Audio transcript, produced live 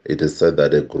It is said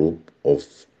that a group of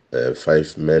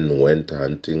 5 men went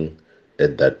hunting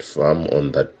at that farm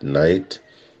on that night.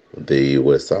 They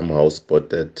were somehow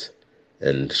spotted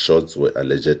and shots were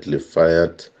allegedly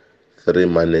fired. 3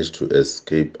 managed to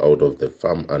escape out of the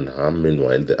farm unharmed.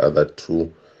 Meanwhile, the other 2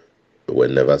 were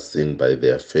never seen by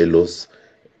their fellows.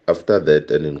 After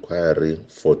that, an inquiry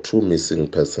for 2 missing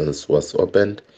persons was opened.